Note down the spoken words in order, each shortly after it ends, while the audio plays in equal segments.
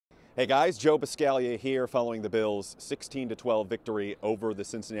Hey guys, Joe Buscaglia here following the Bills' 16-12 victory over the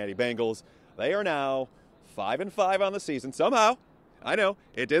Cincinnati Bengals. They are now 5-5 on the season. Somehow, I know,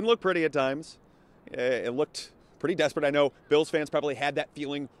 it didn't look pretty at times. It looked pretty desperate. I know Bills fans probably had that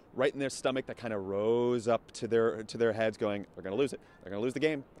feeling right in their stomach that kind of rose up to their heads going, they're going to lose it. They're going to lose the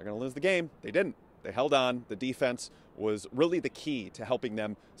game. They're going to lose the game. They didn't. They held on. The defense was really the key to helping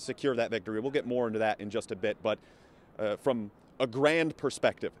them secure that victory. We'll get more into that in just a bit, but from a grand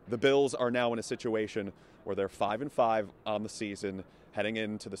perspective, the Bills are now in a situation where they're 5-5 on the season, heading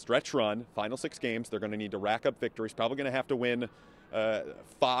into the stretch run, final 6 games. They're going to need to rack up victories, probably going to have to win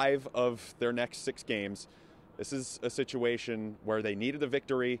 5 of their next 6 games. This is a situation where they needed a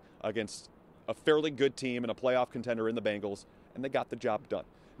victory against a fairly good team and a playoff contender in the Bengals, and they got the job done.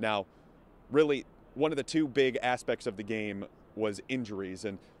 Now, really, one of the 2 big aspects of the game was injuries,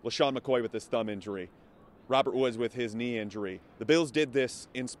 and LaShawn McCoy with his thumb injury, Robert Woods with his knee injury. The Bills did this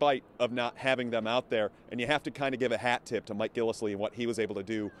in spite of not having them out there, and you have to kind of give a hat tip to Mike Gillislee and what he was able to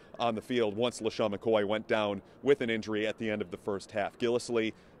do on the field once LaShawn McCoy went down with an injury at the end of the first half.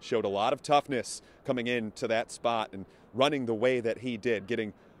 Gillislee showed a lot of toughness coming into that spot and running the way that he did,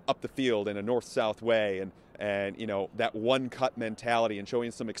 getting up the field in a north-south way and you know, that one-cut mentality and showing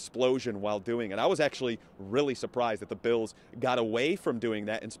some explosion while doing it. I was actually really surprised that the Bills got away from doing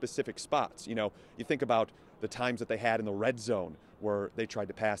that in specific spots. You know, you think about the times that they had in the red zone where they tried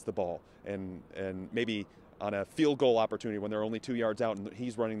to pass the ball and maybe on a field goal opportunity when they're only 2 yards out and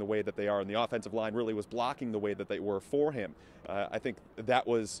he's running the way that they are and the offensive line really was blocking the way that they were for him. I think that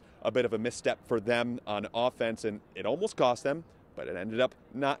was a bit of a misstep for them on offense, and it almost cost them, but it ended up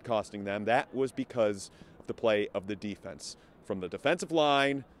not costing them. That was because of the play of the defense. From the defensive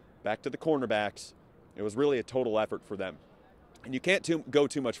line back to the cornerbacks, it was really a total effort for them. And you can't go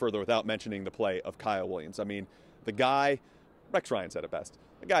too much further without mentioning the play of Kyle Williams. I mean, the guy, Rex Ryan said it best,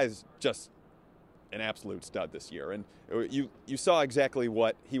 the guy's just an absolute stud this year. And you saw exactly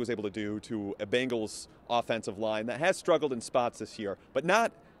what he was able to do to a Bengals offensive line that has struggled in spots this year, but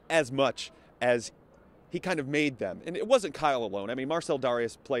not as much as he kind of made them. And it wasn't Kyle alone. I mean, Marcel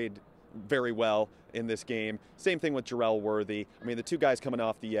Darius played very well in this game. Same thing with Jarrell Worthy. I mean, the 2 guys coming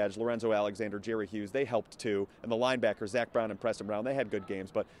off the edge, Lorenzo Alexander, Jerry Hughes, they helped too. And the linebackers, Zach Brown and Preston Brown, they had good games.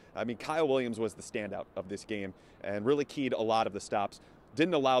 But, I mean, Kyle Williams was the standout of this game and really keyed a lot of the stops.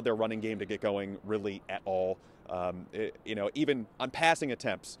 Didn't allow their running game to get going really at all. You know, even on passing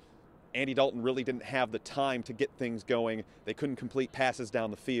attempts, Andy Dalton really didn't have the time to get things going. They couldn't complete passes down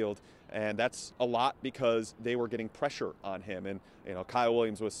the field, and that's a lot because they were getting pressure on him. And, you know, Kyle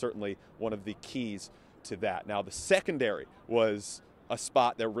Williams was certainly one of the keys to that. Now, the secondary was a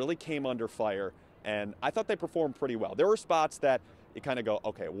spot that really came under fire, and I thought they performed pretty well. There were spots that you kind of go,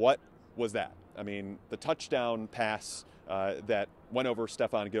 okay, what was that? I mean, the touchdown pass that went over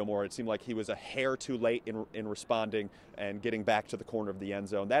Stephon Gilmore, it seemed like he was a hair too late in responding and getting back to the corner of the end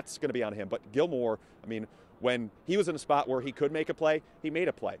zone. That's going to be on him. But Gilmore, I mean, when he was in a spot where he could make a play, he made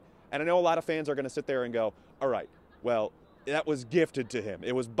a play. And I know a lot of fans are going to sit there and go, all right, well, that was gifted to him.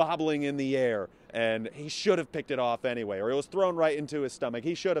 It was bobbling in the air, and he should have picked it off anyway. Or it was thrown right into his stomach.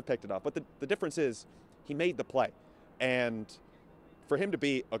 He should have picked it off. But the difference is he made the play. And for him to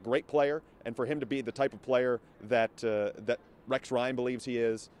be a great player and for him to be the type of player that that Rex Ryan believes he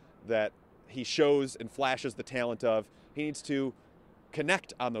is, that he shows and flashes the talent of, he needs to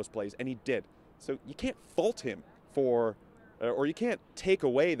connect on those plays, and he did. So you can't fault him for, or you can't take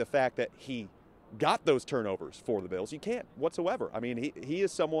away the fact that he got those turnovers for the Bills. You can't whatsoever. I mean, he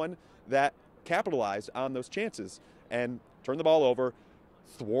is someone that capitalized on those chances and turned the ball over,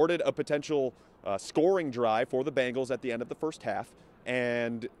 thwarted a potential scoring drive for the Bengals at the end of the first half,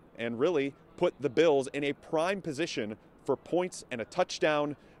 and really put the Bills in a prime position for points and a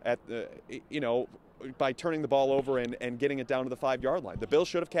touchdown at the, you know, by turning the ball over and getting it down to the 5-yard line. The Bills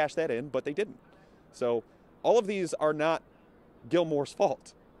should have cashed that in, but they didn't. So all of these are not Gilmore's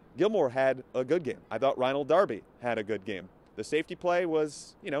fault. Gilmore had a good game. I thought Ronald Darby had a good game. The safety play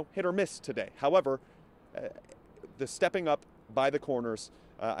was, you know, hit or miss today. However, the stepping up by the corners,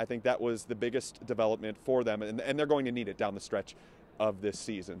 I think that was the biggest development for them, and they're going to need it down the stretch of this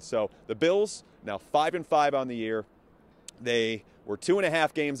season. So the Bills now 5-5 on the year. They were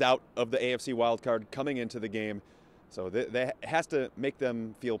 2.5 games out of the AFC wildcard coming into the game. So that has to make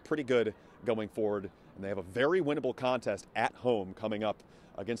them feel pretty good going forward. And they have a very winnable contest at home coming up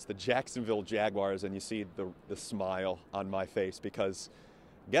against the Jacksonville Jaguars. And you see the smile on my face because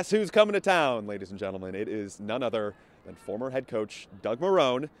guess who's coming to town, ladies and gentlemen? It is none other than former head coach Doug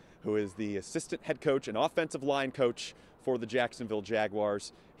Marrone, who is the assistant head coach and offensive line coach for the Jacksonville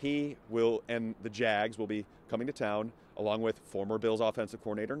Jaguars. He will, and the Jags will be coming to town along with former Bills offensive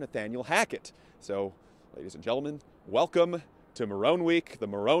coordinator Nathaniel Hackett. So, ladies and gentlemen, welcome to Maroon Week, the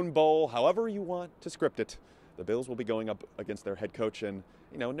Maroon Bowl, however you want to script it. The Bills will be going up against their head coach, and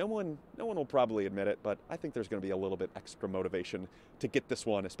no one will probably admit it, but I think there's going to be a little bit extra motivation to get this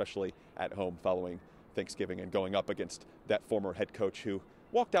one, especially at home following Thanksgiving and going up against that former head coach who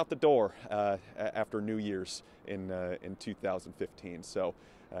walked out the door after New Year's in 2015. So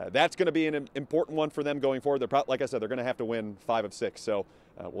that's going to be an important one for them going forward. Like I said, they're going to have to win 5 of 6. So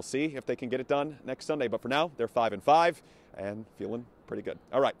we'll see if they can get it done next Sunday. But for now, they're 5-5 and feeling pretty good.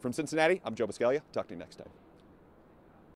 All right, from Cincinnati, I'm Joe Buscaglia. Talk to you next time.